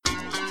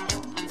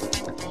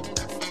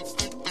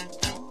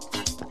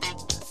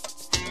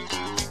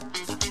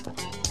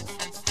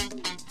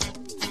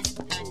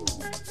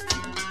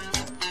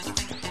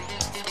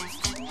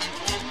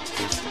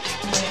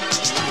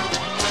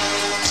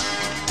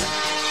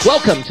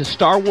Welcome to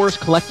Star Wars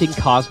Collecting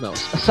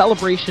Cosmos, a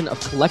celebration of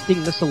collecting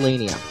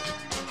miscellanea.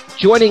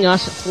 Joining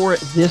us for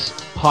this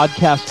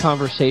podcast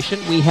conversation,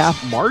 we have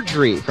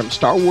Marjorie from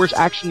Star Wars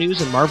Action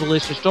News and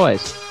Marvelous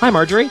Toys. Hi,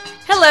 Marjorie.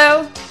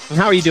 Hello. And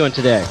how are you doing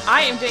today?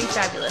 I am doing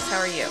fabulous. How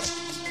are you?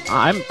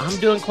 I'm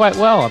doing quite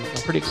well. I'm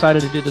pretty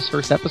excited to do this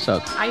first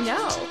episode. I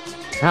know.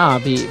 Yeah,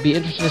 be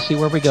interesting to see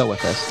where we go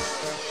with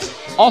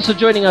this. Also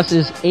joining us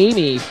is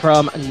Amy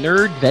from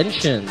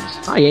Nerdventions.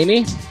 Hi,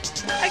 Amy.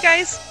 Hi,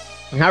 guys.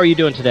 And how are you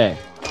doing today?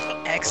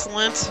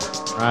 Excellent.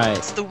 Right.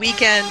 It's the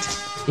weekend.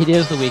 It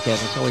is the weekend.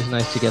 It's always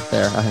nice to get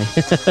there.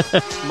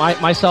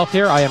 Myself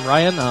here, I am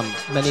Ryan.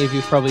 Many of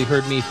you have probably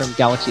heard me from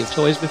Galaxy of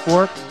Toys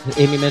before.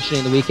 Amy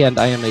mentioning the weekend,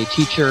 I am a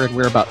teacher, and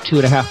we're about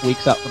 2.5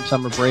 weeks out from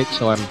summer break,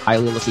 so I'm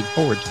highly looking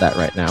forward to that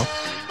right now.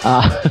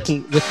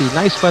 With the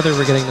nice weather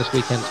we're getting this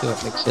weekend, too,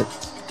 it makes it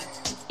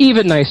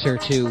even nicer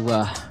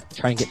to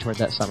try and get toward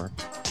that summer.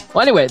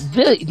 Well, anyway,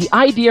 the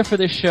idea for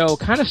this show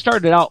kind of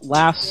started out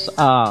last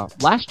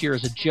year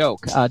as a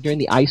joke during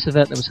the ICE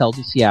event that was held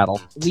in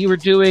Seattle. We were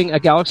doing a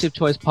Galaxy of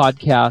Toys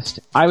podcast.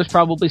 I was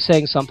probably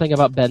saying something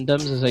about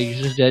Bendems, as I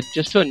usually did,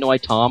 just to annoy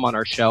Tom on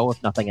our show,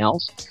 if nothing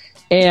else.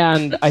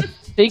 And I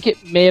think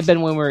it may have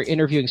been when we were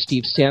interviewing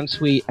Steve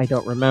Sansweet. I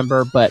don't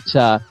remember, but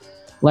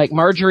like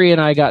Marjorie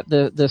and I got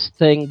this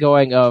thing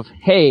going of,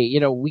 hey,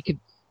 we could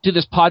do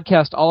this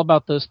podcast all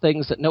about those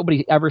things that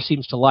nobody ever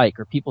seems to like,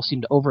 or people seem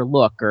to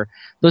overlook, or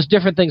those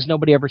different things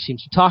nobody ever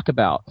seems to talk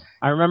about.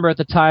 I remember at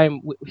the time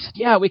we said,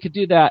 yeah, we could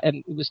do that,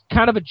 and it was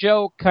kind of a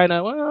joke,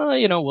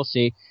 we'll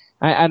see.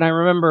 And I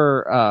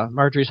remember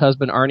Marjorie's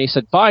husband Arnie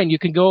said, fine, you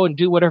can go and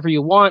do whatever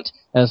you want,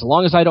 as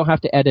long as I don't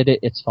have to edit it,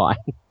 it's fine.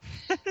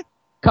 A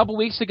couple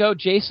weeks ago,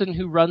 Jason,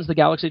 who runs the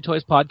Galaxy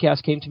Toys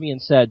podcast, came to me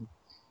and said,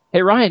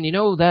 hey Ryan,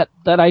 that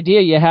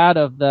idea you had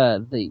of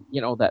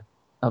that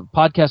a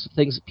podcast of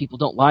things that people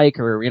don't like,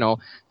 or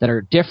that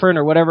are different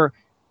or whatever.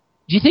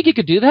 Do you think you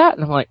could do that?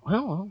 And I'm like,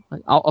 well,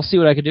 I'll see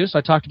what I could do. So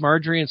I talked to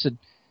Marjorie and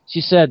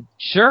she said,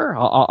 sure,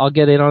 I'll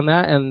get in on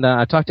that. And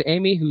I talked to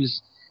Amy,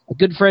 who's a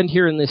good friend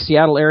here in the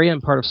Seattle area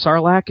and part of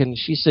Sarlacc, and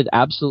she said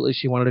absolutely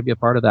she wanted to be a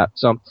part of that.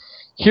 So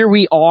here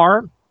we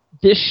are.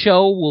 This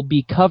show will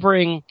be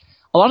covering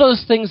a lot of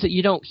those things that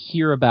you don't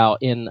hear about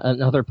in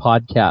another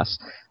podcast.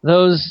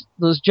 Those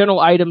general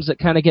items that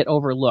kind of get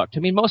overlooked. I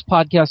mean, most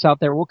podcasts out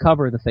there will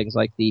cover the things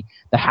like the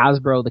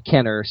Hasbro, the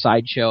Kenner,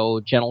 Sideshow,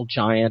 Gentle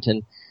Giant,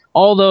 and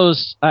all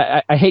those.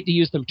 I hate to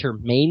use the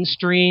term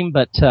mainstream,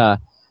 but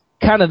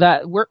kind of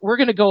that. We're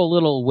going to go a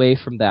little away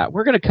from that.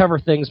 We're going to cover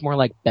things more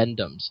like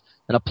Bendems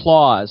and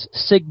Applause,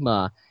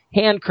 Sigma,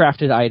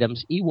 handcrafted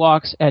items,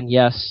 Ewoks, and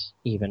yes,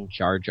 even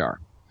Jar Jar.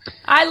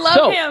 I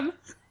love him.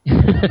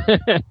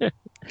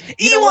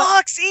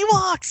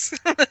 Ewoks!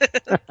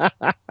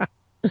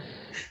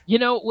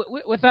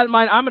 With that in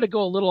mind, I'm going to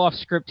go a little off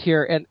script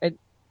here. And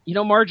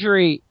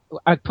Marjorie,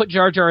 I put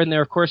Jar Jar in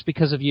there, of course,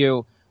 because of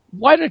you.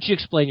 Why don't you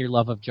explain your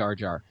love of Jar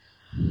Jar?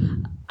 I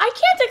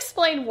can't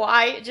explain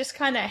why. It just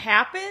kind of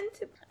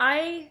happened.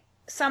 I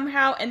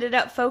somehow ended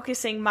up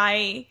focusing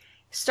my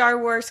Star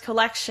Wars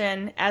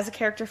collection as a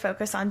character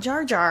focus on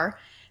Jar Jar.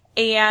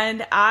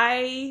 And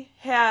I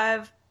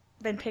have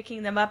been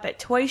picking them up at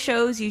toy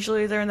shows.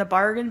 Usually they're in the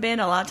bargain bin.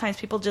 A lot of times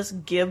people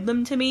just give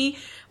them to me.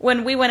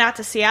 When we went out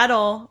to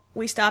Seattle,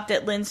 we stopped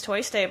at Lynn's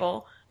Toy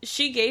Stable.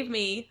 She gave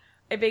me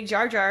a big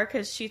Jar Jar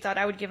because she thought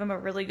I would give him a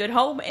really good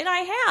home, and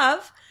I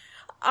have.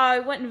 I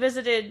went and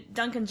visited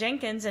Duncan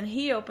Jenkins, and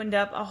he opened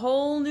up a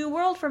whole new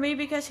world for me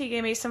because he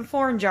gave me some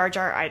foreign Jar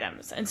Jar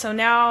items. And so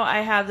now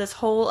I have this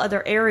whole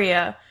other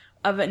area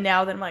of it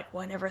now that I'm like,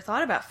 well, I never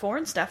thought about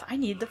foreign stuff. I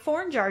need the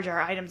foreign Jar Jar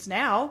items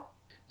now.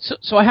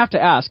 So I have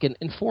to ask, in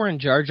foreign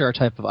Jar Jar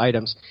type of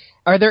items,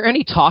 are there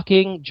any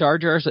talking Jar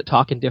Jars that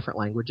talk in different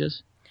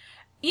languages?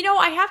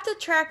 I have to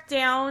track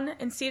down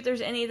and see if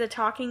there's any of the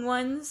talking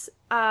ones.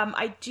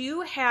 I do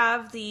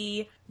have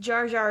the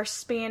Jar Jar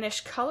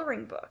Spanish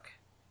coloring book,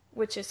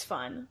 which is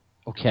fun.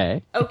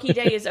 Okay. Okie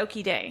Day is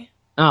Okie Day.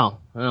 Oh,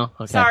 well,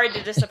 okay. Sorry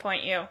to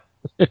disappoint you.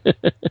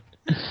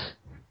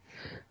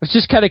 I was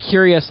just kind of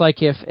curious, like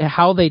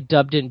how they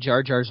dubbed in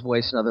Jar Jar's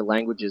voice in other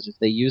languages, if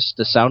they used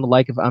the sound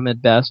alike of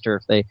Ahmed Best, or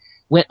if they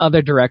went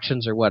other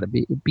directions, or what. It'd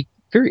be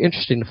very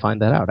interesting to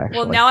find that out, actually.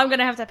 Well, now I'm going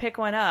to have to pick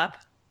one up.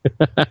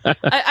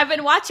 I've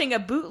been watching a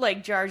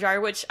bootleg Jar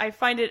Jar, which I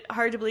find it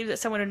hard to believe that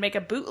someone would make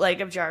a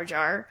bootleg of Jar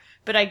Jar.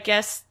 But I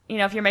guess,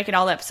 if you're making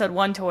all the Episode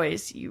 1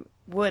 toys, you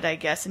would, I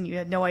guess, and you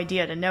had no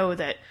idea to know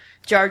that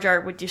Jar Jar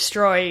would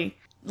destroy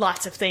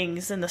lots of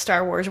things in the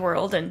Star Wars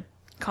world and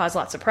cause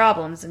lots of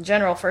problems in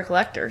general for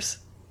collectors.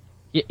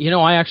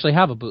 I actually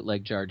have a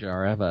bootleg Jar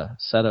Jar. I have a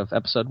set of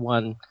Episode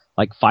 1,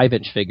 like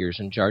 5-inch figures,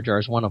 and Jar Jar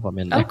is one of them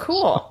in there. Oh,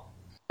 cool.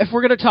 So, if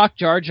we're going to talk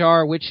Jar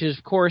Jar, which is,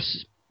 of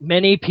course,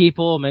 many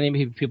people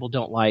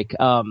don't like,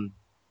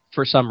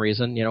 for some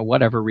reason,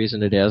 whatever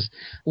reason it is,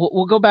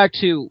 we'll go back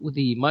to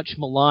the much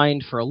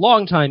maligned for a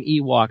long time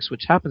Ewoks,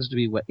 which happens to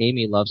be what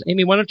Amy loves.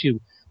 Amy, why don't you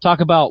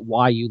talk about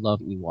why you love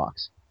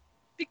Ewoks?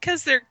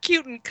 Because they're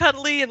cute and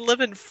cuddly and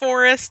live in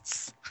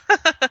forests.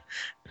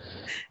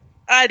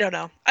 I don't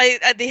know.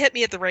 They hit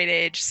me at the right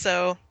age.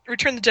 So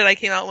Return of the Jedi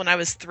came out when I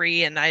was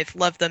 3, and I've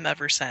loved them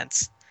ever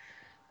since.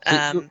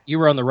 So you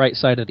were on the right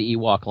side of the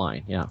Ewok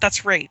line, yeah.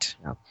 That's right.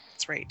 Yeah.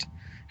 That's right.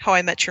 How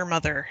I Met Your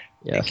Mother,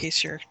 Yes. in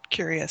case you're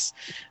curious.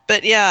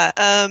 But yeah,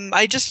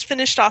 I just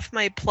finished off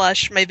my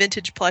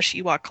vintage plush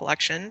Ewok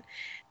collection.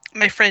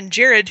 My friend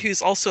Jared,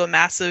 who's also a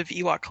massive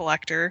Ewok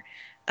collector,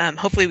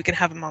 hopefully we can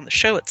have him on the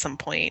show at some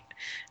point,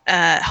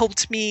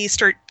 helped me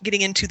start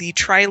getting into the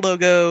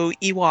Tri-Logo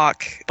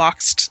Ewok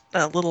boxed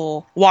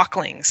little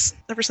walklings.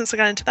 Ever since I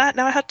got into that,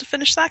 now I have to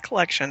finish that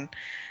collection.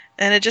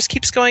 And it just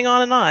keeps going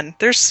on and on.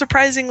 There's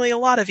surprisingly a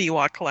lot of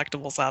Ewok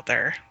collectibles out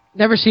there.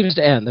 Never seems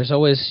to end. There's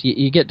always,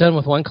 you get done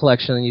with one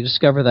collection and you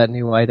discover that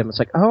new item. It's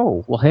like,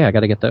 oh, well, hey, I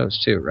got to get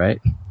those too, right?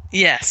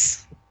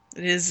 Yes.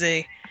 It is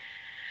a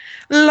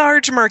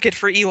large market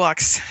for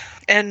Ewoks.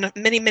 And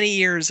many, many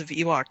years of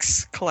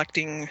Ewoks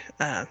collecting,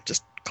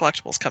 just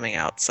collectibles coming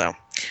out. So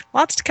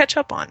lots to catch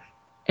up on.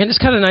 And it's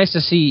kind of nice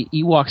to see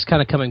Ewoks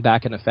kind of coming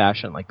back into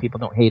fashion. Like, people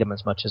don't hate them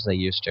as much as they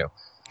used to.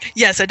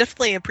 Yes, I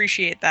definitely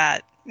appreciate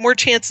that. More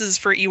chances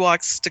for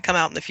Ewoks to come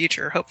out in the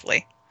future,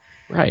 hopefully.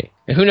 Right.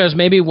 And who knows,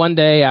 maybe one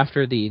day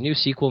after the new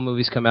sequel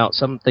movies come out,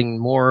 something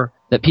more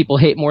that people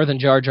hate more than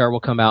Jar Jar will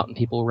come out, and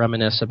people will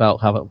reminisce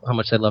about how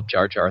much they love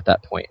Jar Jar at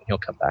that point, and he'll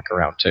come back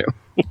around too.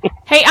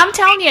 Hey, I'm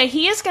telling you,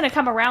 he is going to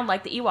come around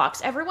like the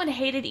Ewoks. Everyone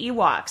hated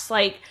Ewoks.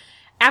 Like,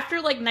 after,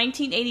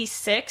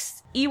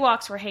 1986,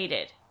 Ewoks were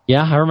hated.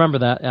 Yeah, I remember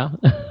that,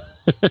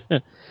 yeah.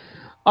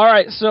 All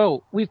right,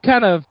 so we've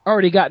kind of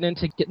already gotten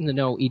into getting to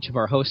know each of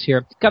our hosts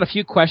here. Got a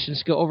few questions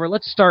to go over.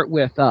 Let's start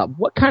with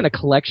what kind of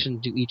collection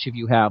do each of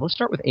you have? Let's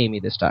start with Amy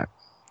this time.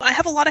 I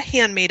have a lot of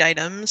handmade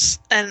items,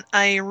 and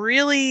I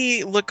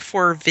really look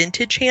for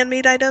vintage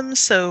handmade items,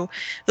 so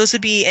those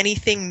would be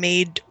anything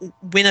made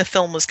when a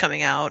film was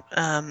coming out.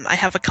 I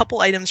have a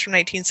couple items from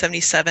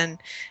 1977,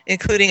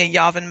 including a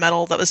Yavin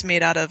medal that was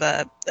made out of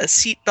a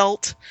seat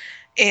belt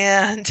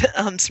and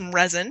some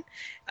resin.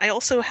 I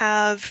also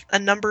have a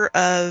number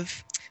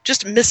of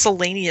just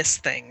miscellaneous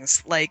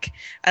things. Like,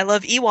 I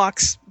love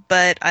Ewoks,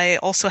 but I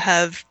also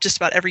have just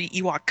about every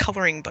Ewok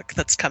coloring book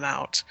that's come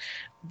out.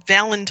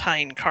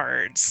 Valentine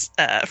cards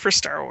for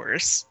Star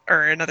Wars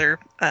are another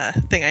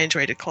thing I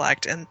enjoy to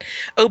collect. And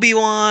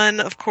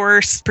Obi-Wan, of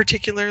course,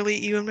 particularly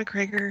Ewan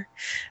McGregor.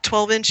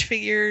 12-inch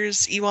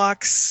figures,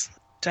 Ewoks.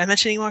 Did I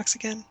mention Ewoks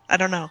again? I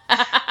don't know.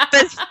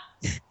 But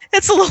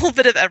it's a little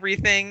bit of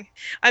everything.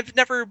 I've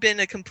never been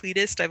a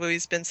completist. I've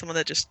always been someone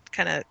that just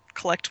kind of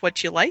collect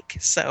what you like.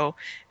 So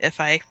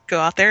if I go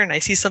out there and I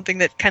see something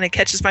that kind of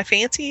catches my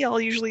fancy, I'll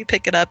usually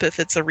pick it up if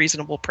it's a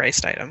reasonable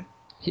priced item.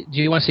 Do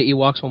you want to say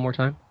Ewoks one more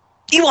time?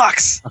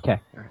 Ewoks! Okay.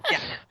 All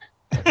right.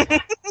 Yeah.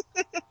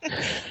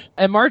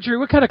 And Marjorie,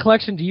 what kind of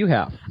collection do you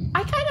have?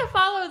 I kind of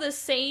follow the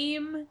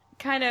same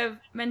kind of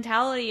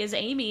mentality as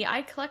Amy.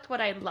 I collect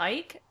what I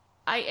like.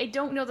 I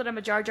don't know that I'm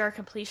a Jar Jar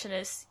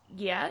completionist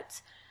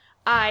yet.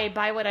 I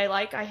buy what I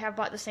like. I have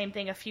bought the same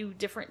thing a few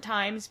different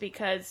times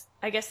because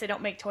I guess they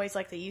don't make toys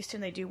like they used to,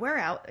 and they do wear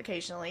out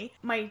occasionally.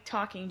 My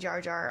talking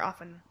Jar Jar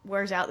often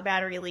wears out, the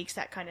battery leaks,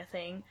 that kind of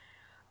thing.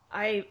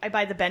 I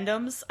buy the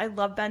Bendums. I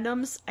love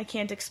Bendums. I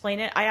can't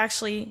explain it. I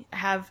actually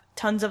have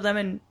tons of them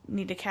and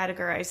need to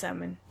categorize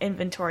them and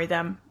inventory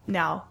them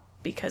now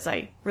because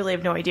I really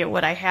have no idea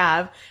what I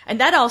have.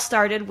 And that all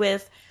started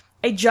with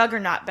a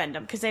Juggernaut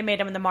Bendum because they made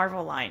them in the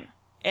Marvel line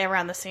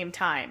around the same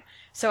time.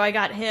 So I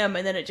got him,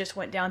 and then it just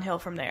went downhill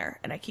from there,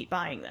 and I keep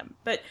buying them.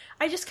 But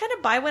I just kind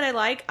of buy what I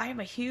like. I am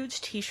a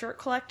huge t-shirt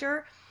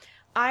collector.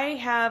 I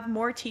have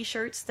more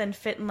t-shirts than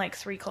fit in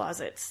 3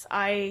 closets.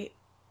 I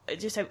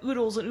just have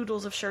oodles and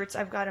oodles of shirts.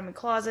 I've got them in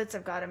closets.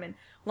 I've got them in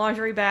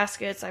laundry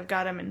baskets. I've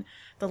got them in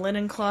the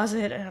linen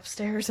closet and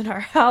upstairs in our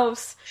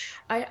house.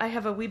 I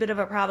have a wee bit of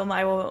a problem.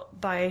 I will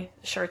buy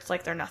shirts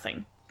like they're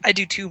nothing. I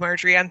do too,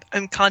 Marjorie.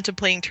 I'm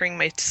contemplating turning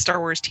my Star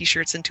Wars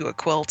t-shirts into a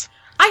quilt.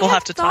 We'll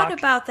have to thought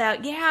about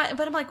that, yeah,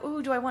 but I'm like,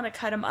 ooh, do I want to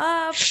cut them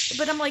up?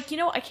 But I'm like,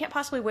 I can't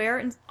possibly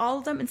wear all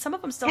of them, and some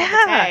of them still have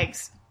the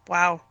tags.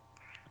 Wow.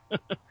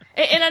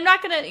 And I'm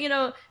not going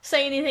to,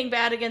 say anything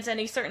bad against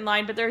any certain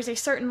line, but there's a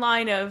certain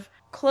line of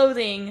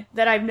clothing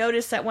that I've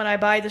noticed that when I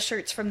buy the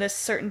shirts from this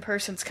certain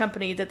person's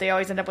company, that they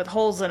always end up with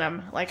holes in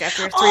them,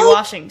 after 3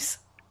 washings.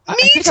 Me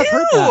too! I've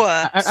heard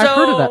that. I've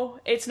heard of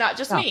that. It's not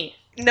just me.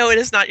 No, it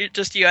is not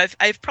just you.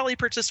 I've probably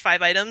purchased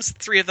 5 items.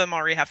 3 of them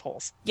already have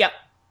holes. Yep.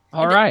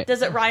 All right.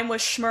 Does it rhyme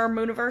with Schmer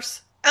Mooniverse?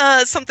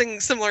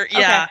 Something similar.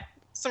 Yeah. Okay.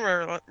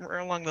 Somewhere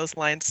along those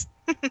lines.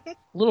 A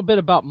little bit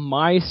about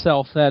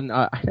myself then.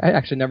 I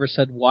actually never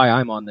said why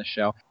I'm on this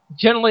show.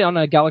 Generally on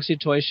a Galaxy of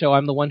Toys show,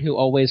 I'm the one who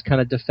always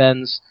kind of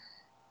defends,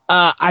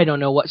 I don't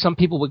know, what some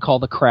people would call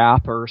the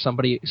crap, or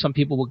some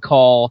people would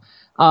call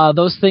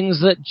those things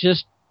that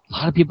just a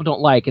lot of people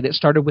don't like. And it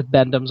started with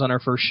Bendums on our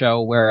first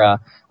show, where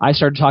I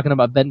started talking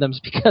about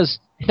Bendums because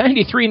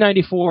 93,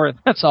 94,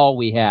 that's all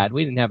we had.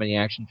 We didn't have any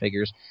action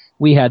figures.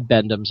 We had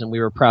Bendums, and we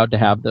were proud to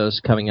have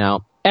those coming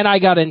out. And I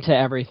got into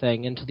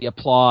everything, into the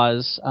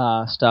applause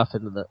stuff,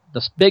 into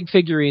the big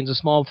figurines, the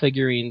small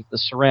figurines, the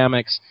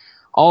ceramics,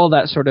 all of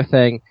that sort of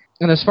thing.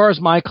 And as far as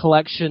my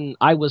collection,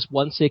 I was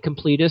once a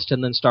completist,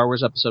 and then Star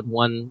Wars Episode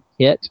 1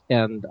 hit,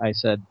 and I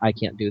said, I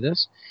can't do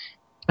this.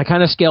 I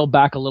kind of scaled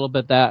back a little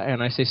bit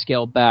and I say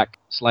scaled back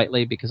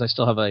slightly because I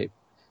still have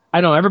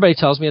I know everybody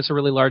tells me it's a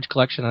really large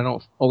collection. I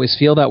don't always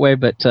feel that way,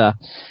 but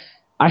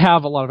I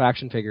have a lot of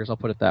action figures, I'll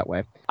put it that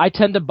way. I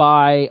tend to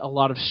buy a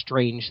lot of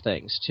strange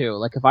things, too.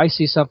 Like, if I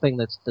see something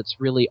that's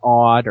really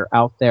odd or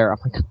out there, I'm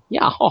like,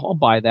 yeah, I'll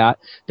buy that.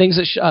 Things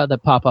that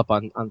pop up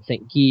on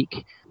Think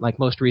Geek. Like,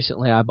 most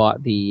recently, I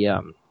bought the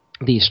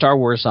Star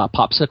Wars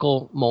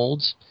popsicle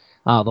molds,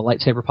 the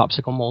lightsaber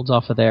popsicle molds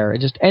off of there.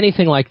 And just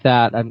anything like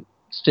that. I'm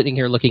sitting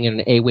here looking at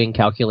an A-Wing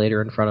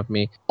calculator in front of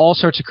me. All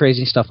sorts of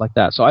crazy stuff like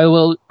that. So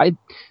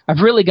I've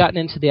really gotten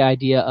into the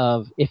idea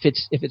of if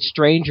it's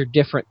strange or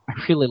different, I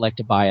really like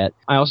to buy it.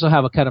 I also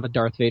have a kind of a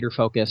Darth Vader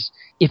focus.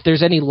 If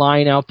there's any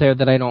line out there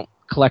that I don't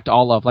collect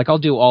all of, like I'll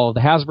do all of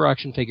the Hasbro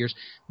action figures,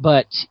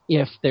 but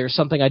if there's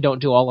something I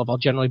don't do all of, I'll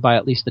generally buy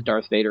at least the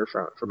Darth Vader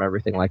from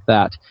everything like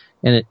that.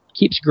 And it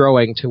keeps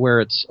growing to where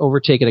it's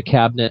overtaken a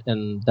cabinet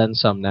and then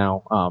some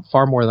now,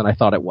 far more than I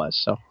thought it was.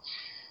 So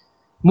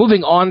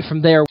moving on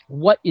from there,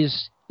 what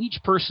is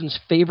each person's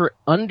favorite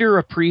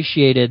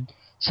underappreciated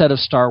set of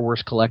Star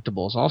Wars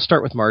collectibles? I'll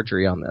start with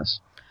Marjorie on this.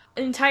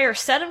 An entire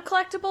set of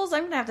collectibles?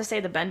 I'm going to have to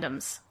say the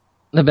Bendums.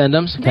 The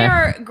Bendums? Okay. They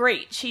are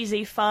great,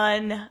 cheesy,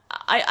 fun.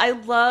 I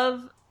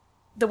love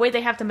the way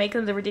they have to make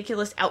them, the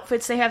ridiculous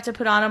outfits they have to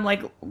put on them.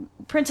 Like,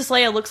 Princess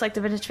Leia looks like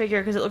the vintage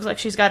figure because it looks like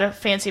she's got a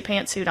fancy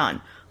pantsuit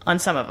on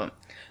some of them.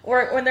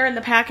 Or when they're in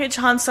the package,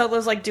 Han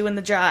Solo's like doing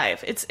the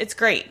jive. It's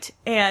great,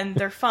 and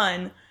they're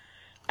fun.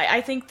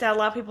 I think that a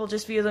lot of people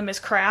just view them as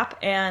crap,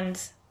 and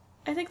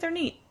I think they're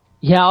neat.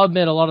 Yeah, I'll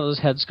admit a lot of those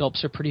head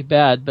sculpts are pretty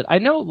bad, but I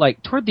know,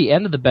 like, toward the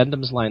end of the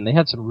Bendums line, they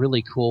had some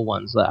really cool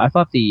ones. I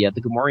thought the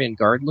Gamorrean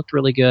Guard looked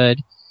really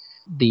good.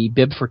 The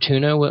Bib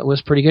Fortuna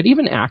was pretty good.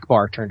 Even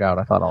Akbar turned out,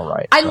 I thought, all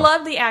right. I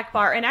love the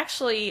Akbar, and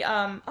actually,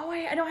 I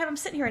don't have them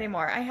sitting here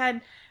anymore. I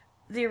had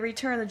the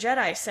Return of the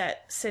Jedi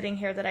set sitting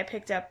here that I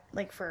picked up,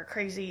 like, for a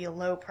crazy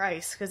low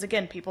price, because,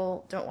 again,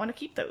 people don't want to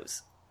keep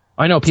those.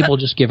 I know, people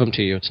just give them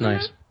to you. It's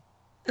nice.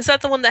 Is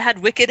that the one that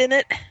had Wicket in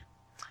it?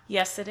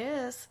 Yes, it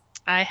is.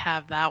 I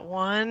have that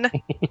one.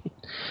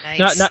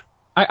 Nice.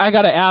 I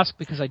got to ask,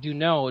 because I do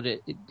know,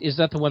 is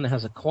that the one that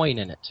has a coin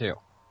in it, too?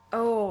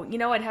 Oh,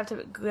 I'd have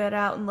to get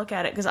out and look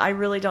at it, because I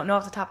really don't know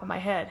off the top of my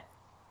head.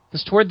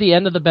 Because toward the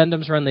end of the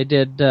Bendums run, they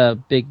did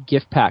big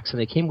gift packs, and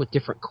they came with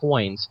different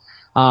coins.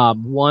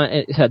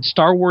 It had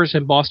Star Wars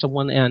embossed on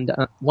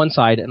one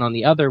side, and on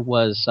the other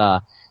was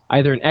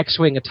either an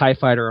X-Wing, a TIE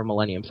Fighter, or a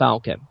Millennium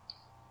Falcon.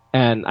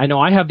 And I know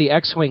I have the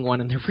X-Wing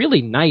one, and they're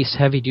really nice,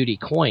 heavy-duty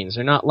coins.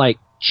 They're not like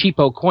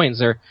cheapo coins.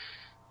 They're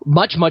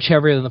much, much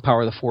heavier than the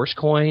Power of the Force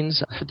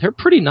coins. They're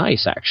pretty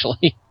nice, actually.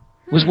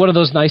 It was one of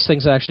those nice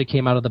things that actually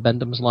came out of the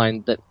Bendums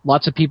line that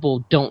lots of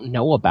people don't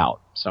know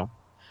about. So,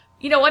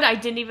 you know what? I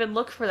didn't even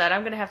look for that.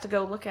 I'm going to have to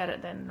go look at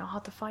it then, and I'll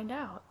have to find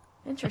out.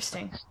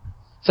 Interesting.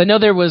 So I know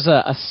there was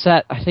a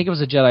set, I think it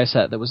was a Jedi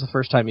set, that was the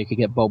first time you could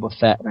get Boba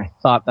Fett, and I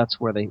thought that's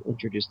where they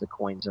introduced the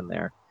coins in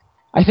there.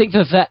 I think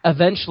that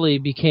eventually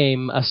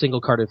became a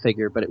single-carded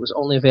figure, but it was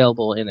only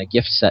available in a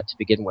gift set to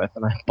begin with,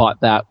 and I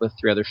bought that with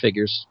 3 other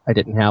figures I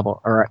didn't have,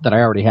 or that I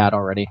already had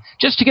already,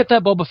 just to get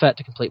that Boba Fett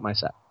to complete my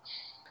set.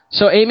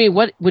 So, Amy,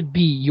 what would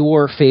be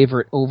your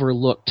favorite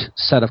overlooked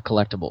set of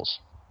collectibles?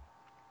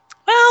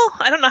 Well,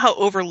 I don't know how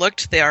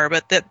overlooked they are,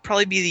 but that'd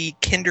probably be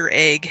the Kinder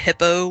Egg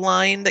Hippo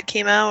line that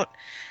came out.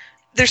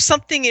 There's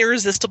something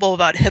irresistible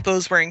about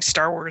hippos wearing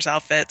Star Wars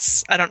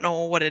outfits. I don't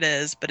know what it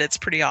is, but it's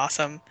pretty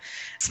awesome.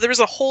 So there was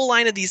a whole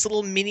line of these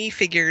little mini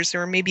figures. They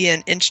were maybe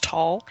an inch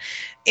tall,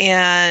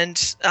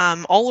 and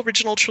all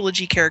original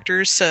trilogy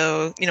characters.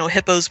 So,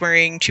 hippos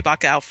wearing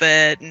Chewbacca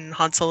outfit, and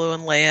Han Solo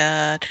and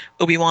Leia,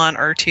 Obi-Wan,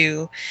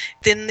 R2.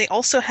 Then they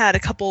also had a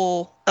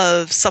couple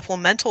of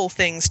supplemental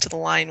things to the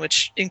line,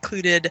 which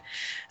included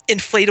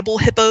inflatable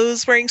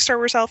hippos wearing Star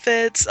Wars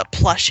outfits,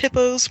 plush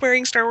hippos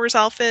wearing Star Wars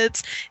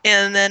outfits,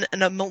 and then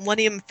a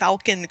Millennium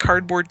Falcon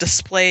cardboard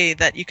display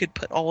that you could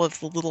put all of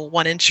the little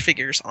 1-inch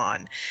figures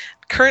on.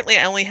 Currently,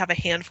 I only have a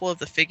handful of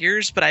the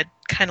figures, but I'd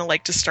kind of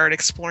like to start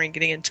exploring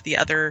getting into the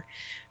other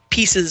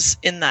pieces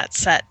in that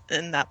set,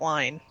 in that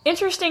line.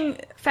 Interesting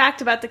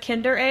fact about the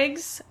Kinder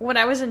Eggs. When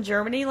I was in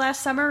Germany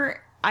last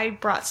summer, I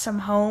brought some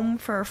home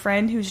for a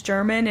friend who's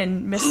German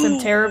and missed them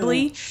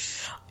terribly.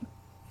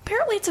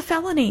 Apparently it's a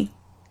felony.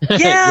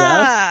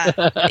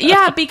 Yeah!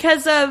 Yeah,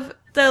 because of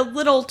the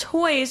little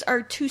toys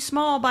are too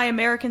small by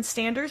American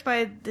standards,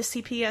 by the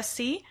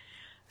CPSC,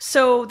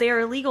 so they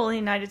are illegal in the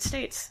United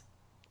States.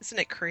 Isn't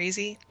it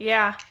crazy?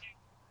 Yeah.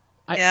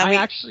 I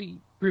actually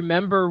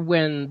remember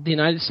when the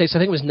United States, I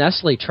think it was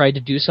Nestle, tried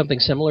to do something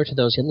similar to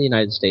those in the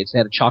United States. They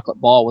had a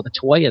chocolate ball with a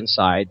toy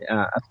inside.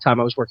 At the time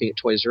I was working at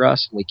Toys R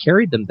Us, and we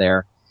carried them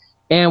there.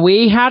 And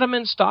we had them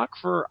in stock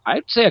for,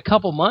 I'd say, a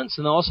couple months,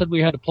 and all of a sudden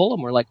we had to pull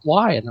them. We're like,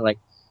 why? And they're like,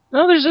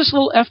 no, there's this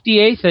little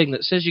FDA thing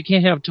that says you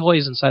can't have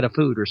toys inside of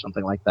food or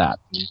something like that.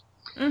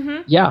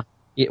 Mm-hmm. Yeah,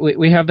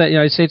 we have that in the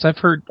United States. I've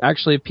heard,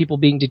 actually, of people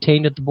being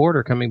detained at the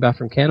border coming back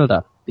from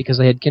Canada because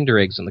they had Kinder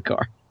Eggs in the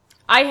car.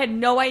 I had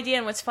no idea,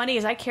 and what's funny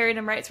is I carried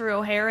them right through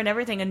O'Hare and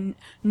everything, and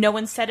no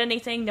one said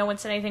anything. No one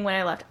said anything when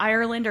I left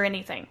Ireland or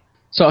anything.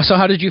 So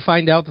how did you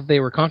find out that they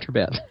were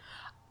contraband?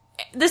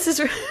 This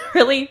is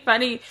really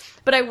funny,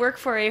 but I work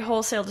for a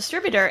wholesale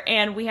distributor,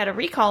 and we had a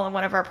recall on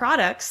one of our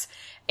products,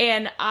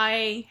 and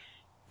I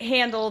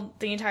handled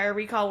the entire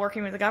recall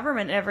working with the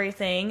government and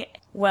everything.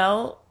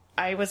 Well,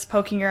 I was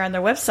poking around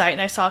their website,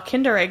 and I saw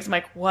Kinder Eggs. I'm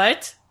like,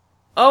 what?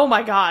 Oh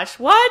my gosh,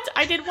 what?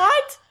 I did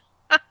what?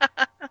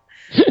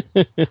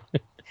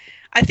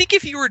 I think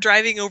if you were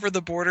driving over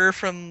the border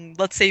from,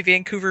 let's say,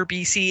 Vancouver,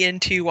 BC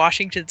into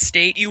Washington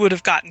State, you would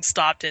have gotten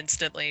stopped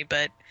instantly,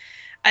 but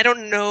I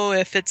don't know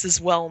if it's as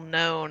well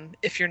known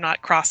if you're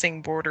not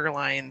crossing border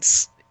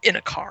lines in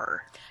a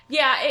car.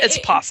 Yeah, it's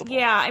possible.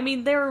 Yeah, I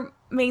mean, they're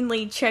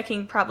mainly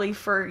checking probably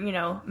for,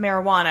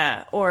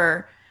 marijuana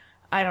or,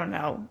 I don't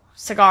know,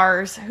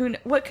 cigars.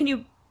 What can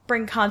you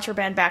bring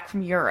contraband back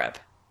from Europe?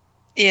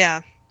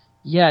 Yeah.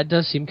 Yeah, it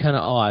does seem kind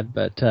of odd,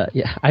 but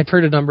yeah, I've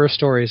heard a number of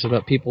stories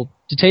about people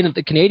detained at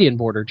the Canadian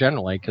border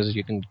generally, because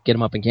you can get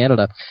them up in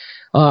Canada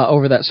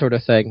over that sort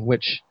of thing,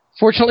 which,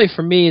 fortunately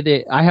for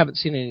me, I haven't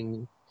seen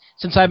any.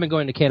 Since I've been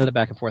going to Canada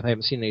back and forth, I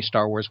haven't seen any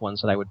Star Wars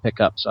ones that I would pick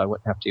up, so I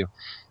wouldn't have to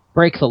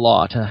break the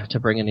law to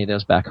bring any of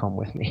those back home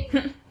with me.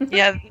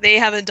 Yeah, they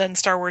haven't done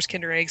Star Wars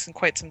Kinder Eggs in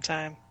quite some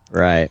time.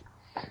 Right.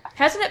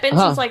 Hasn't it been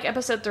since,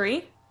 Episode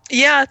 3?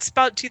 Yeah, it's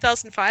about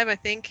 2005, I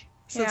think,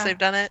 since they've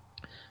done it.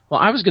 Well,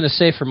 I was going to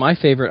say for my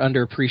favorite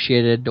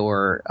underappreciated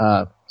or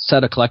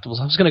set of collectibles,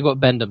 I was going to go with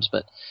Bend-Ems,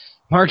 but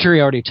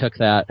Marjorie already took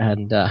that,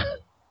 and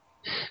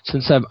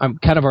since I'm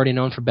kind of already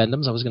known for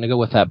Bend-Ems, I was going to go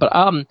with that. But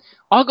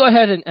I'll go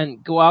ahead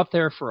and go out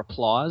there for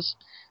applause,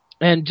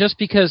 and just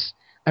because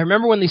I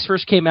remember when these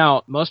first came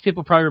out, most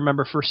people probably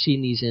remember first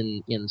seeing these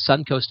in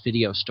Suncoast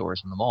video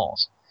stores in the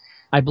malls.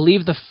 I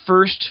believe the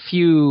first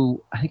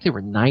few, I think they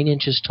were 9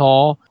 inches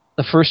tall.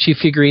 The first few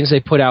figurines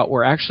they put out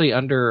were actually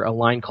under a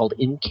line called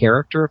In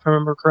Character, if I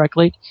remember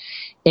correctly.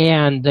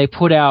 And they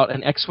put out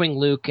an X-Wing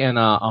Luke and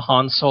a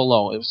Han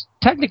Solo. It was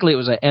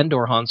an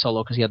Endor Han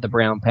Solo because he had the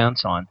brown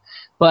pants on.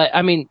 But,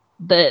 I mean,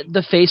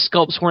 the face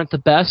sculpts weren't the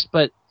best,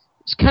 but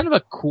it's kind of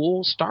a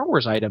cool Star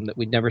Wars item that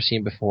we'd never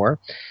seen before.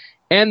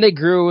 And they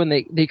grew, and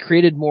they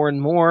created more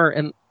and more.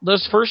 And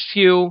those first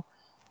few,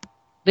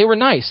 they were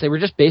nice. They were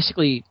just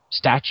basically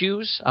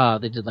statues.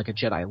 They did like a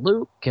Jedi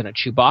Luke and a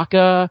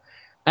Chewbacca,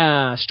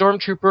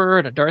 Stormtrooper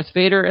and a Darth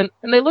Vader, and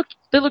they looked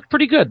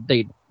pretty good.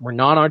 They were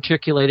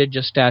non-articulated,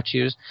 just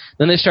statues.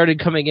 Then they started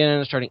coming in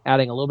and starting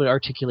adding a little bit of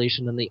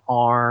articulation in the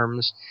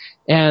arms,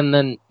 and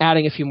then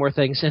adding a few more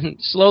things. And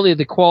slowly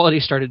the quality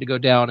started to go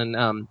down.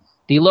 And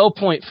the low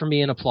point for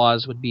me in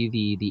applause would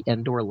be the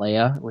Endor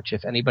Leia, which,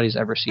 if anybody's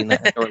ever seen the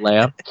Endor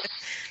Leia,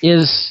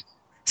 is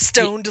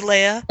stoned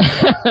Leia.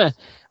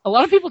 A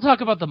lot of people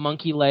talk about the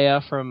monkey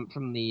Leia from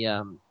the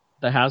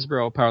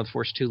Hasbro Power of the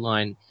Force 2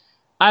 line.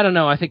 I don't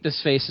know. I think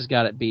this face has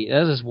got it beat.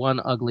 That is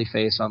one ugly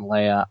face on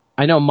Leia.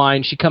 I know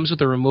mine. She comes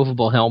with a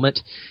removable helmet.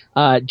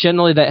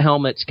 Generally, that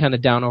helmet's kind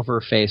of down over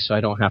her face, so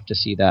I don't have to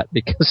see that,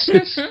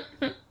 because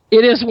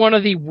it is one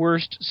of the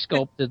worst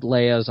sculpted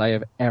Leias I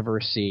have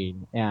ever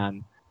seen,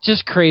 and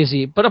just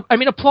crazy. But, I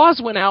mean,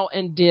 Applause went out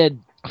and did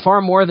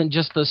far more than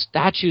just the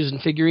statues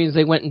and figurines.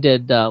 They went and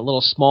did little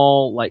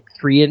small, like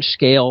 3-inch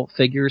scale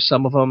figures.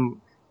 Some of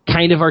them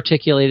kind of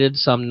articulated,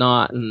 some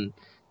not, and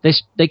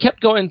They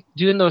kept doing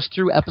those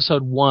through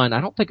Episode 1.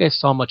 I don't think I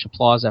saw much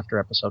Applause after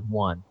Episode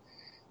 1.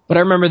 But I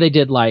remember they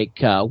did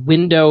like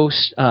window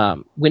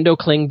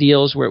cling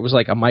deals where it was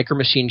like a Micro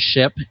Machine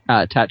ship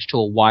attached to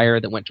a wire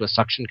that went to a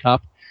suction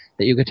cup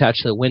that you could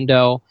attach to the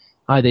window.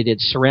 They did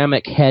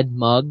ceramic head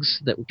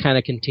mugs that kind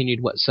of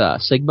continued what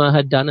Sigma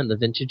had done in the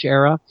vintage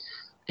era.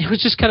 It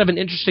was just kind of an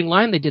interesting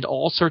line. They did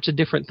all sorts of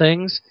different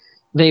things.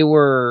 They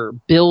were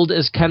billed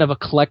as kind of a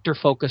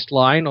collector-focused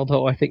line,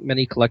 although I think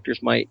many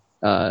collectors might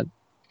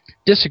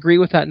disagree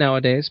with that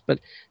nowadays, but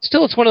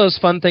still it's one of those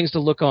fun things to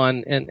look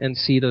on and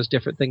see those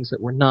different things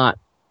that were not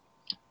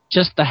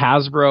just the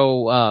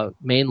Hasbro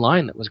main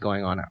line that was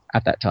going on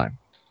at that time.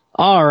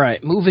 All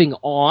right, moving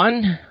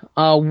on.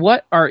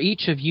 What are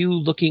each of you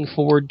looking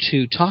forward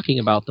to talking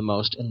about the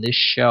most in this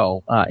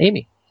show?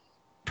 Amy?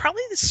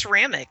 Probably the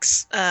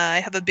ceramics.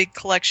 I have a big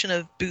collection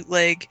of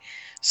bootleg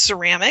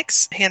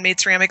ceramics, handmade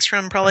ceramics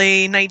from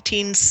probably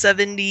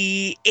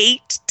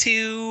 1978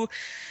 to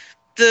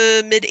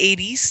the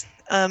mid-'80s.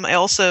 I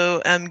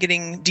also am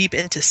getting deep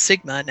into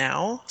Sigma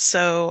now,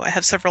 so I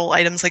have several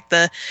items like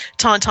the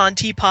Tauntaun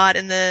teapot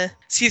and the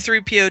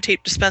C-3PO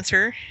tape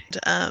dispenser.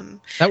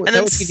 That would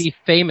be the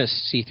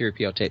famous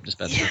C-3PO tape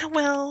dispenser. Yeah,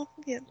 well,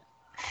 yeah.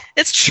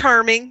 It's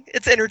charming,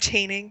 it's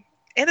entertaining,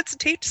 and it's a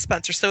tape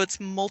dispenser, so it's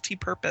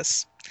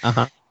multi-purpose.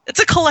 Uh-huh. It's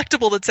a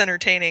collectible that's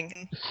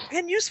entertaining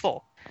and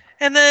useful.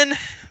 And then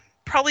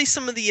probably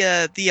some of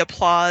the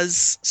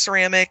Applause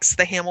ceramics,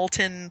 the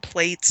Hamilton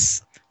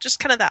plates, just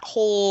kind of that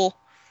whole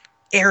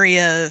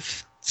area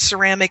of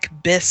ceramic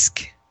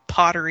bisque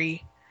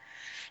pottery.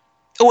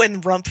 Oh,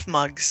 and Rumpf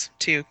mugs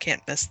too.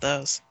 Can't miss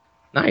those.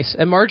 Nice.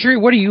 And Marjorie,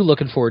 what are you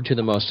looking forward to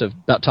the most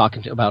about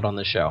talking about on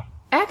the show?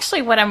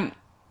 Actually, what I'm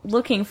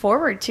looking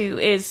forward to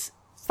is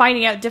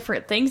finding out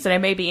different things that I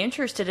may be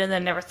interested in that I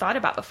never thought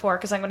about before,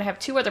 because I'm going to have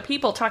 2 other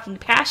people talking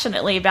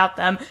passionately about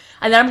them,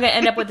 and then I'm going to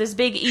end up with this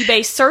big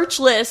eBay search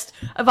list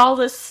of all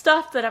this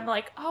stuff that I'm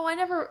like, oh, I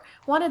never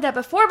wanted that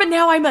before, but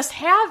now I must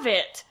have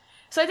it.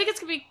 So I think it's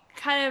going to be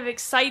kind of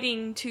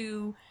exciting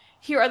to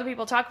hear other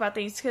people talk about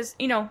these, because,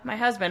 you know, my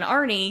husband,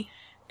 Arnie,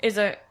 is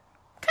a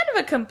kind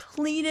of a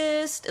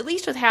completist, at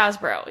least with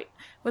Hasbro.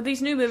 With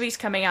these new movies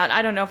coming out,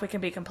 I don't know if we can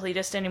be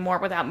completist anymore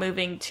without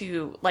moving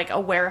to, like,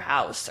 a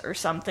warehouse or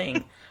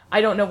something.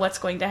 I don't know what's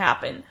going to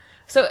happen.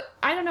 So,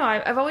 I don't know.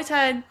 I've always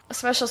had a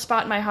special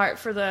spot in my heart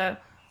for the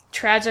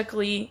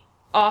tragically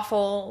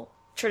awful,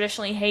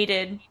 traditionally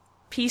hated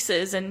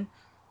pieces, and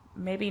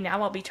maybe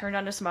now I'll be turned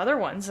on to some other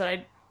ones that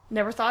I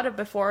never thought of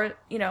before,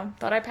 you know,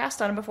 thought I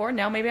passed on them before,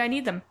 now maybe I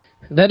need them.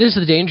 That is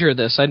the danger of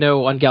this. I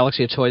know on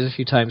Galaxy of Toys a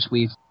few times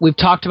we've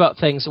talked about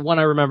things. One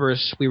I remember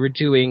is we were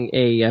doing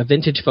a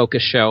vintage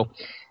focus show,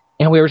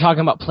 and we were talking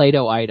about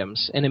Play-Doh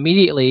items. And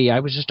immediately I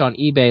was just on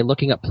eBay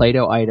looking up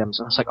Play-Doh items.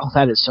 I was like, oh,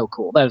 that is so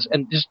cool.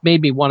 And just made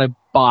me want to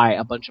buy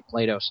a bunch of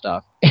Play-Doh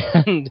stuff.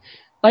 And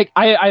like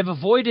I've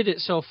avoided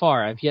it so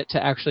far. I've yet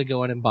to actually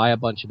go in and buy a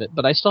bunch of it.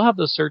 But I still have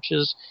those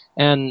searches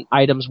and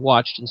items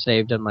watched and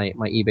saved on my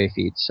eBay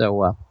feed.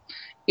 So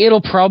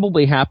it'll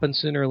probably happen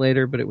sooner or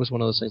later, but it was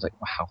one of those things like,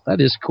 wow, that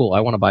is cool.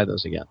 I want to buy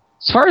those again.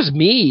 As far as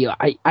me,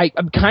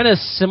 I'm kind of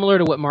similar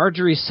to what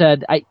Marjorie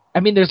said. I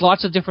mean, there's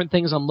lots of different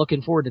things I'm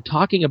looking forward to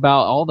talking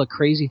about, all the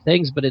crazy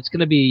things, but it's going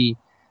to be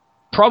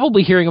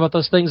probably hearing about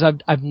those things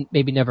I've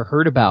maybe never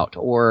heard about,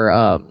 or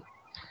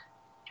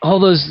all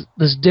those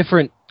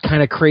different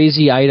kind of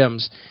crazy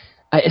items.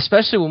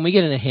 Especially when we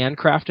get into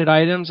handcrafted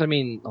items, I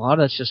mean, a lot of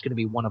that's just going to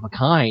be one of a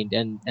kind,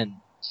 and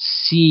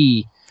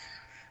see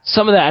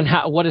some of that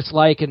and what it's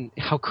like and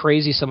how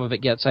crazy some of it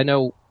gets. I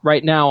know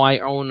right now I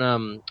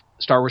own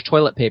Star Wars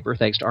toilet paper,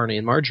 thanks to Arnie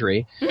and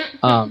Marjorie.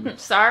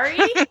 Sorry?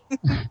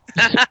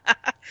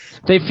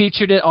 They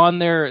featured it on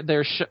their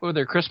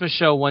Christmas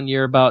show one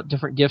year about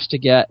different gifts to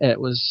get.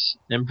 It was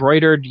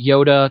embroidered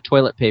Yoda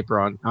toilet paper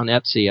on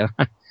Etsy.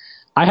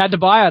 I had to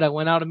buy it. I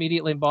went out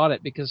immediately and bought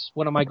it because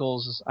one of my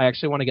goals is I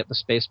actually want to get the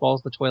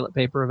Spaceballs, the toilet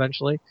paper,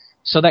 eventually.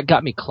 So that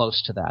got me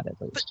close to that, at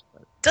least.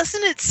 But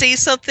doesn't it say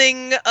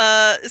something?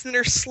 Isn't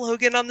there a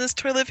slogan on this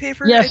toilet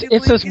paper? Yes,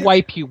 it says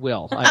 "Wipe you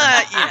will."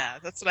 Yeah,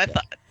 that's what I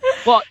thought.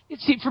 Well,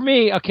 see, for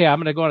me, okay, I'm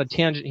going to go on a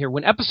tangent here.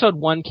 When Episode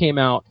 1 came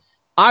out,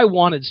 I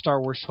wanted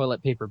Star Wars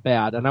toilet paper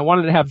bad, and I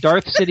wanted to have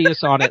Darth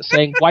Sidious on it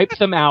saying, "Wipe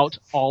them out,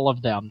 all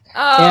of them."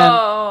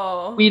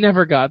 Oh. And we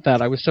never got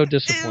that. I was so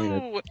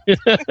disappointed.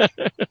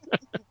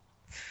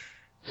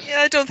 Yeah,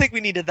 I don't think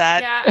we needed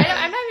that. Yeah,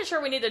 I'm not even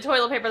sure we need the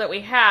toilet paper that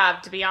we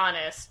have, to be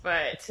honest,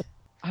 but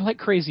I like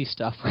crazy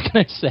stuff, what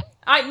can I say?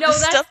 I know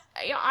that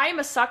I'm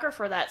a sucker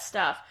for that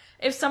stuff.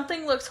 If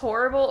something looks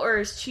horrible or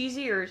is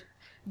cheesy or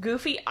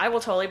goofy, I will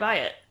totally buy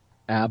it.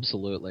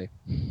 Absolutely.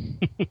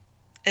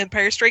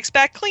 Empire Strikes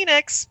Back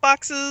Kleenex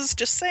boxes,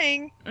 just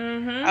saying.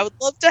 Mm-hmm. I would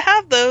love to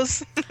have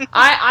those.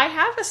 I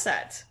have a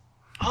set.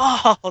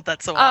 Oh,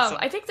 that's so awesome.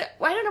 I think that,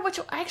 I don't know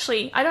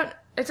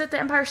is it the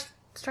Empire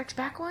Strikes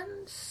Back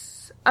ones?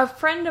 A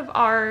friend of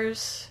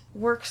ours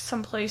works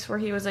someplace where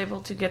he was able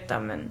to get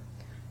them, and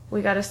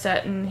we got a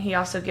set, and he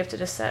also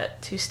gifted a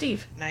set to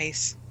Steve.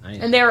 Nice.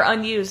 And they were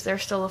unused. They're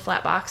still the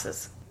flat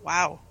boxes.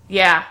 Wow.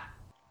 Yeah.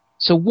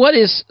 So what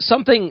is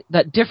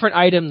that different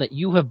item that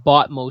you have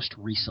bought most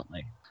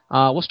recently?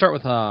 We'll start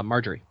with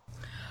Marjorie.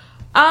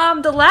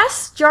 The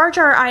last Jar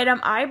Jar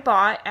item I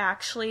bought,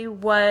 actually,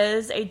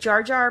 was a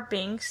Jar Jar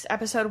Binks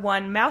Episode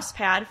 1 mouse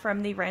pad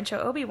from the Rancho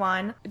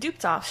Obi-Wan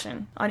duped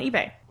auction on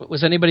eBay.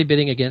 Was anybody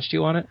bidding against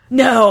you on it?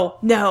 No.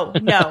 No.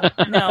 It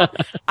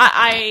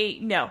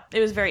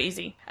was very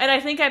easy. And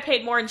I think I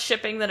paid more in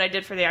shipping than I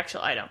did for the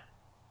actual item.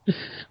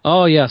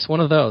 Oh, yes,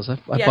 one of those. I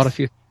Yes. bought a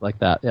few like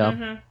that, yeah.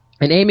 Mm-hmm.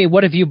 And Amy,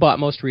 what have you bought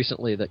most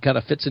recently that kind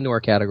of fits into our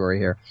category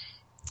here?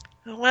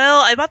 Well,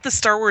 I bought the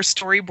Star Wars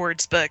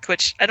Storyboards book,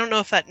 which I don't know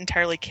if that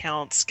entirely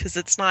counts because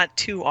it's not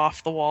too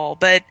off the wall.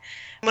 But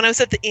when I was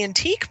at the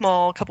Antique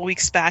Mall a couple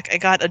weeks back, I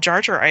got a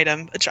Jar Jar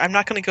item, which I'm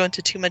not going to go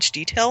into too much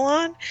detail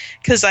on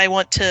because I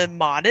want to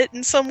mod it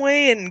in some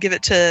way and give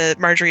it to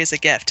Marjorie as a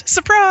gift.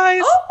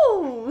 Surprise!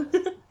 Oh!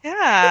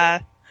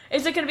 Yeah.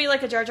 Is it going to be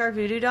like a Jar Jar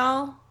voodoo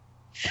doll?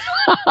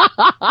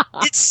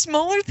 It's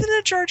smaller than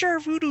a Jar Jar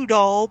voodoo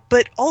doll,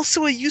 but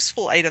also a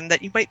useful item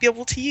that you might be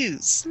able to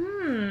use.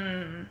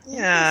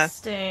 Yeah.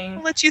 Interesting.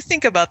 I'll let you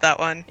think about that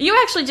one. You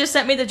actually just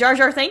sent me the Jar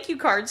Jar thank you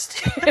cards,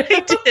 too.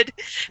 I did.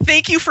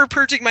 Thank you for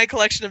purging my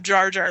collection of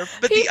Jar Jar.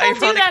 But People the ironic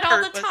do that all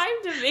part the was,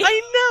 time to me.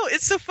 I know,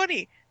 it's so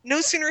funny. No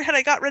sooner had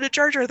I got rid of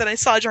Jar Jar than I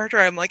saw Jar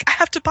Jar. I'm like, I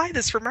have to buy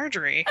this for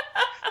Marjorie.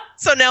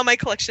 So now my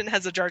collection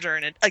has a Jar Jar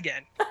in it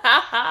again.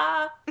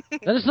 That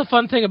is the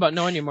fun thing about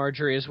knowing you,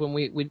 Marjorie, is when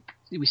we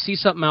see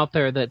something out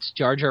there that's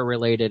Jar Jar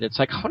related, it's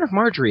like, I wonder if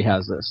Marjorie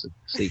has this.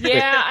 See,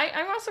 yeah,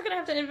 I'm also going to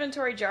have to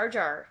inventory Jar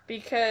Jar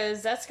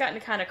because that's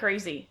gotten kind of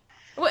crazy.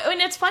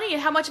 And it's funny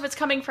how much of it's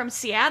coming from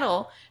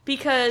Seattle,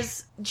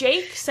 because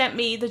Jake sent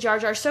me the Jar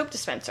Jar soap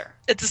dispenser.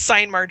 It's a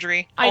sign,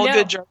 Marjorie. I All know.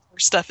 good Jar Jar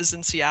stuff is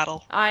in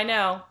Seattle. I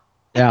know.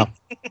 Yeah.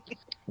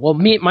 Well,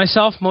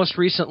 myself, most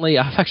recently,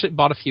 I've actually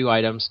bought a few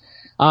items.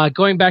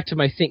 Going back to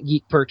my Think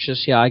Geek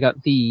purchase, I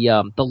got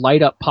the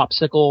light-up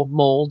popsicle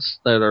molds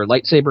that are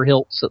lightsaber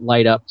hilts that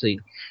light up. So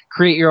you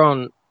create your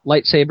own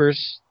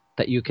lightsabers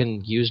that you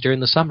can use during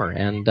the summer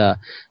and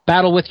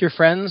battle with your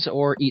friends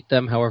or eat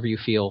them however you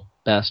feel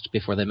best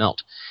before they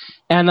melt.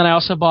 And then I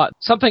also bought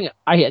something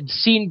I had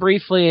seen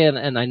briefly,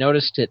 and I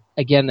noticed it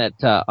again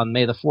on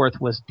May the 4th,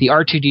 was the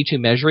R2-D2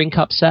 measuring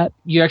cup set.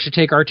 You actually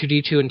take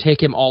R2-D2 and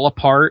take him all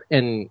apart,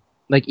 and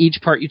like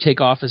each part you take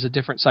off is a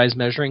different size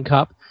measuring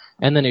cup,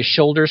 and then his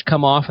shoulders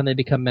come off and they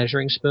become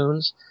measuring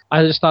spoons.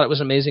 I just thought it was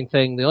an amazing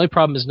thing. The only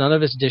problem is none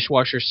of it's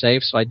dishwasher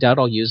safe, so I doubt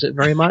I'll use it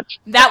very much.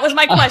 That was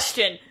my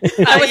question.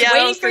 I was that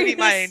waiting was for gonna you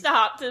be mine. to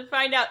stop to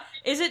find out,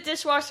 is it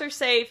dishwasher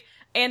safe,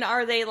 and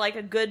are they like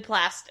a good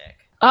plastic?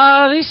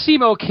 They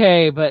seem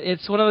okay, but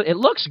it's it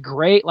looks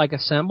great, like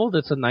assembled.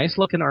 It's a nice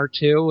looking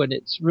R2, and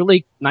it's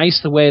really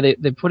nice the way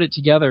they put it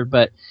together,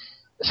 but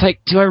it's like,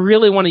 do I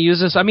really want to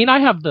use this? I mean, I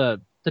have the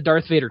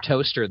Darth Vader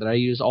toaster that I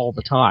use all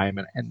the time,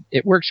 and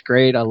it works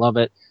great. I love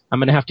it. I'm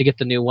going to have to get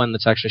the new one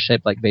that's actually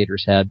shaped like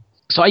Vader's head.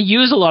 So I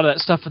use a lot of that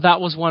stuff, but that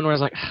was one where I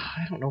was like,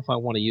 I don't know if I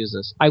want to use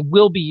this. I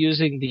will be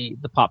using the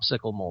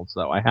popsicle molds,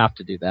 though. I have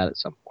to do that at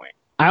some point.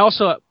 I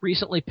also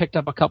recently picked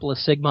up a couple of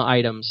Sigma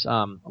items.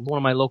 One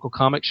of my local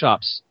comic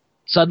shops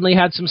suddenly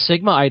had some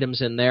Sigma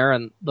items in there,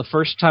 and the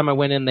first time I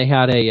went in, they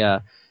had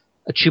a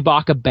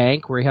Chewbacca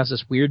bank where he has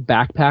this weird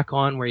backpack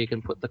on where you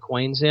can put the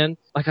coins in.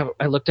 Like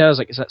I looked at it, I was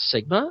like, is that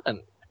Sigma? And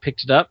I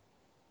picked it up.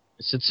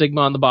 It said Sigma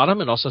on the bottom.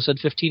 It also said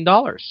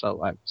 $15,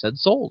 so I said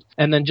sold.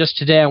 And then just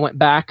today I went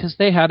back because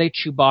they had a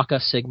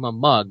Chewbacca Sigma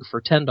mug for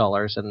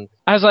 $10, and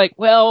I was like,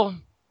 well,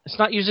 it's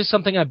not usually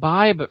something I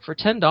buy, but for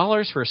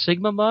 $10 for a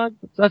Sigma mug,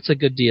 that's a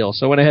good deal.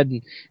 So I went ahead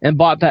and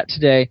bought that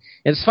today.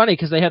 And it's funny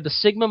because they had the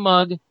Sigma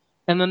mug,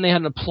 and then they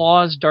had an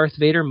Applause Darth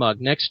Vader mug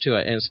next to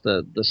it, and it's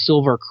the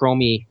silver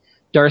chromey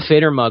Darth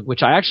Vader mug,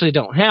 which I actually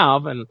don't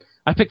have. And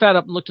I picked that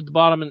up and looked at the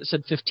bottom, and it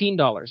said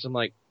 $15. I'm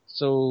like,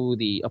 so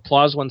the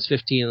Applause one's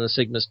 $15 and the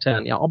Sigma's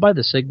 $10. Yeah, I'll buy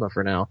the Sigma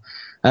for now.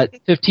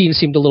 $15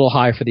 seemed a little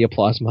high for the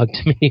Applause mug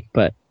to me,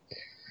 but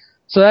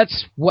so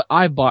that's what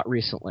I bought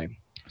recently.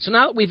 So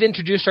now that we've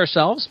introduced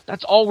ourselves,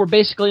 that's all we're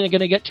basically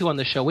going to get to on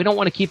the show. We don't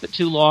want to keep it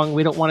too long.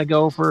 We don't want to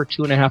go for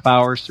 2.5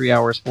 hours, 3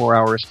 hours, 4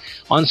 hours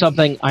on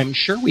something. I'm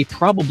sure we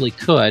probably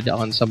could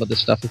on some of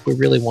this stuff if we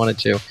really wanted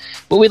to.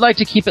 But we'd like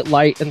to keep it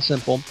light and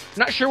simple.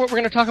 Not sure what we're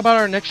going to talk about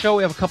on our next show.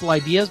 We have a couple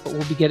ideas, but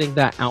we'll be getting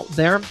that out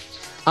there.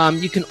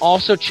 You can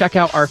also check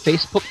out our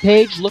Facebook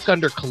page. Look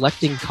under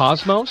Collecting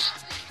Cosmos.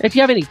 And if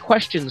you have any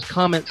questions,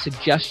 comments,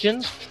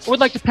 suggestions, or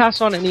would like to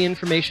pass on any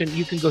information,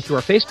 you can go through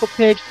our Facebook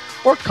page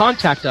or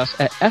contact us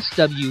at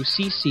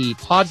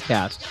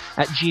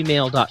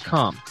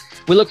swccpodcast@gmail.com.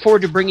 We look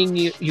forward to bringing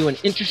you an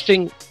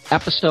interesting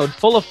episode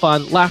full of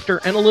fun,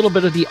 laughter, and a little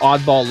bit of the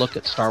oddball look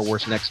at Star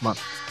Wars next month.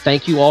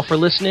 Thank you all for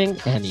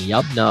listening, and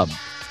yub nub.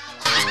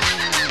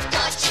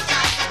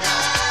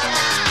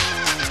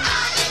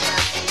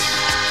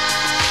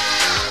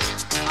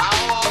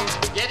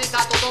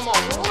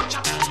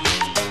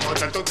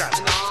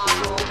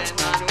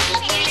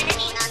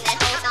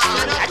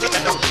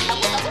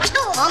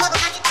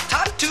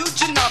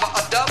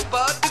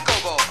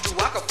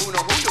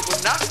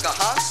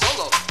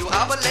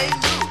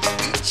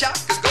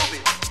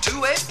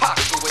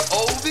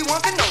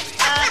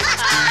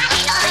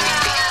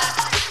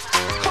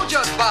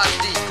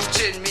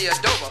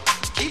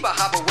 Kiba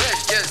have a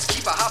wedge.